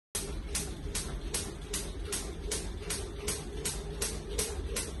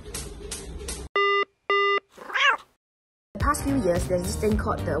past few years, there's this thing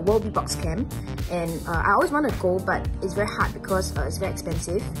called the World Beatbox Camp, and I always want to go, but it's very hard because it's very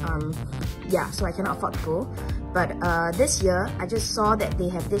expensive. Yeah, so I cannot afford to go. But this year, I just saw that they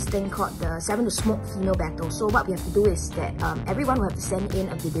have this thing called the 7 to Smoke Female Battle. So what we have to do is that everyone will have to send in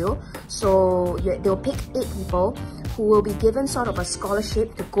a video. So they'll pick 8 people who will be given sort of a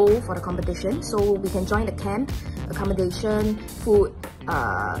scholarship to go for the competition. So we can join the camp, accommodation, food,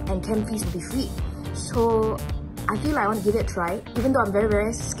 and camp fees will be free. So I feel like I want to give it a try, even though I'm very,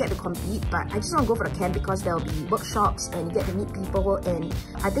 very scared to compete, but I just want to go for the camp because there will be workshops and you get to meet people, and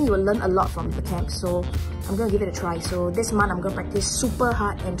I think you will learn a lot from the camp, so I'm going to give it a try. So this month I'm going to practice super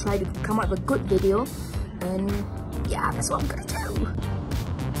hard and try to come up with a good video, and yeah, that's what I'm going to do.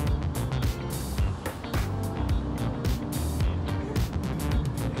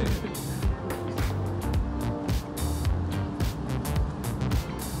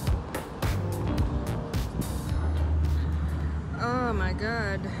 Oh my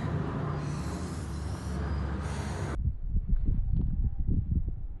god.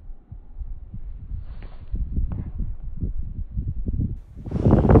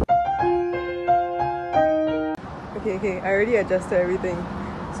 Okay, I already adjusted everything.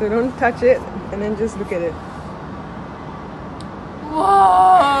 So don't touch it and then just look at it. Whoa!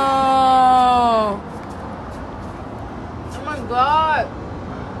 Oh my god!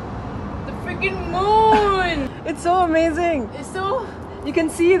 The freaking moon! It's so amazing! It's so... You can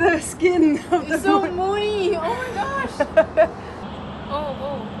see the skin of the It's so moon. moony! Oh my gosh!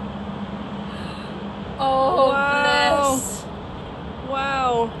 Oh. Oh, Wow. bless!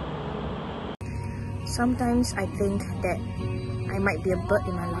 Wow! Sometimes I think that I might be a bird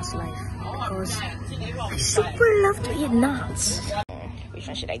in my last life because I super love to eat nuts. Which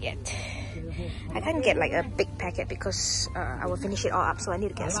one should I get? I can't get like a big packet because I will finish it all up, so I need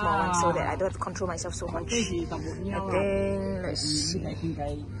to get a small one so that I don't have to control myself so much. I think, let's see.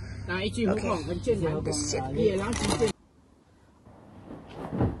 Okay, this is it.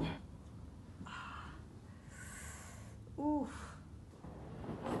 Oof.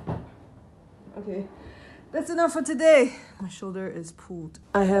 Okay, that's enough for today. My shoulder is pulled.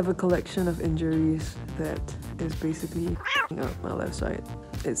 I have a collection of injuries that is basically up my left side.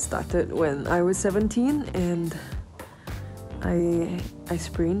 It started when I was 17 and I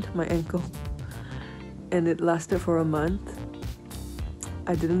sprained my ankle and it lasted for a month.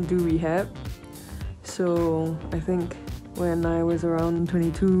 I didn't do rehab, so I think when I was around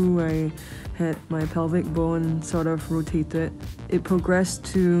 22 I had my pelvic bone sort of rotated. It progressed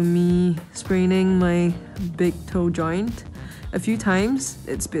to me spraining my big toe joint a few times.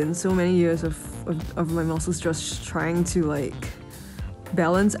 It's been so many years of my muscles just trying to like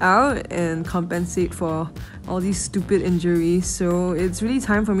balance out and compensate for all these stupid injuries, so it's really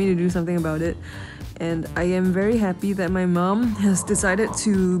time for me to do something about it. And I am very happy that my mom has decided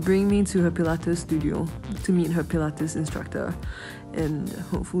to bring me to her Pilates studio to meet her Pilates instructor, and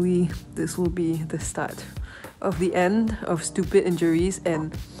hopefully this will be the start of the end of stupid injuries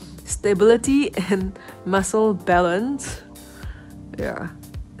and stability and muscle balance. Yeah,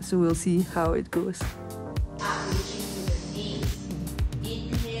 so we'll see how it goes.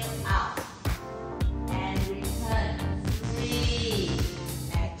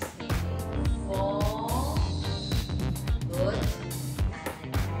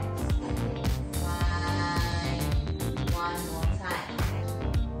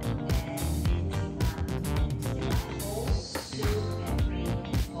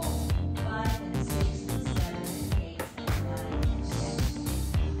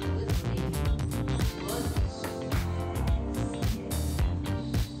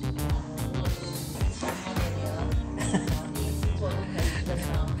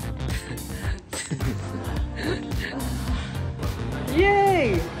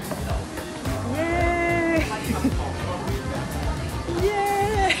 Yay! Yay!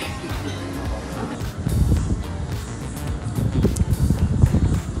 Yay!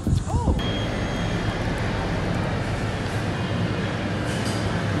 Oh!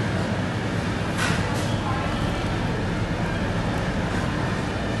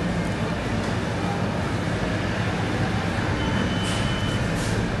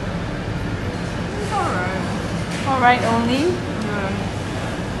 Alright, only?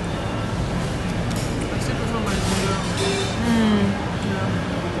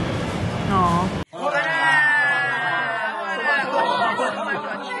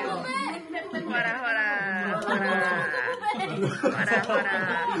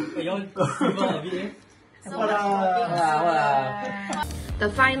 The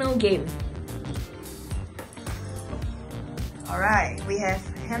final game. Alright, we have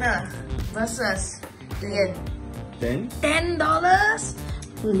Hannah versus Ian. 10? $10?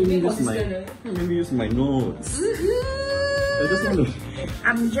 Let me use my notes. I just want to.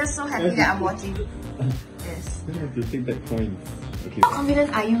 I'm just so happy that I'm watching. Yes. I have to take that coin. Okay. How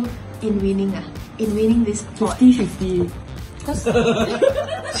confident are you in winning? In winning this pot? 50-50.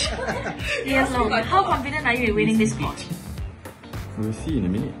 Yes, no. How confident are you in winning this pot? We'll see in a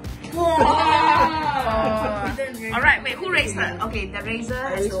minute. Alright, wait, who raised first? Okay, the raiser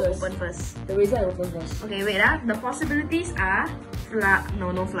has to open first. The razor I open first. Okay, wait, the possibilities are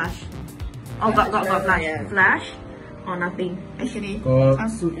no flash. Oh, got flash. Yeah. Flash or nothing. Actually,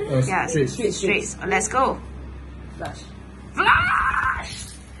 yeah, straight. Let's go. Flash.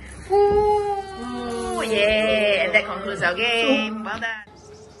 Flash! Ooh, yeah, and that concludes our game. Well done.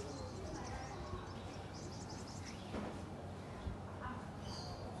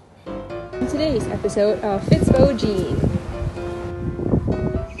 Today's episode of Fitspo Jean.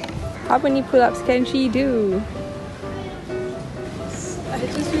 How many pull-ups can she do? I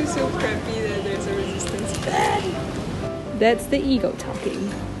just feel so crappy that there's a resistance band. That's the ego talking.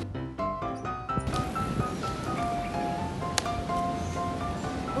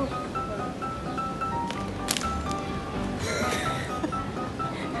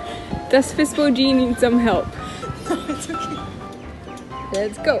 Does Fitspo Jean need some help? No, it's okay.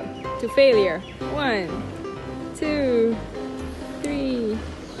 Let's go to failure. 1, 2, 3,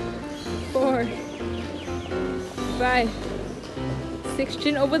 4, 5, 6.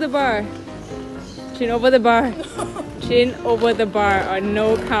 Chin over the bar. Chin over the bar. Chin over the bar on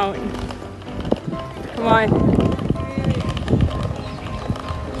no count. Come on.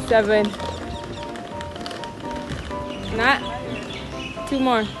 7. Not. 2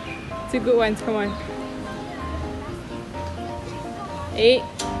 more. 2 good ones. Come on. 8.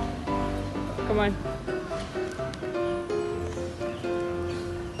 Come on.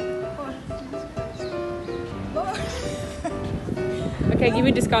 Okay, give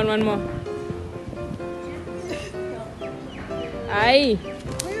you discount 1 more. Aye.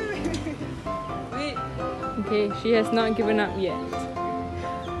 Wait. Okay, she has not given up yet.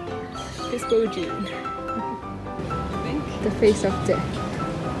 Fitspo Jean. The face of death.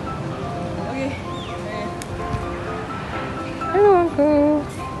 Okay. Hello, Uncle.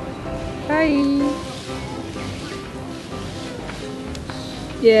 Hi.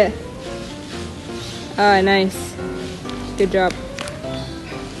 Yeah. Ah, nice. Good job.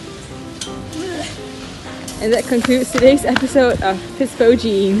 And that concludes today's episode of Fitspo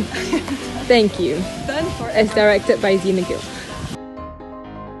Jean. Thank you. Done for As directed by Zina Gill.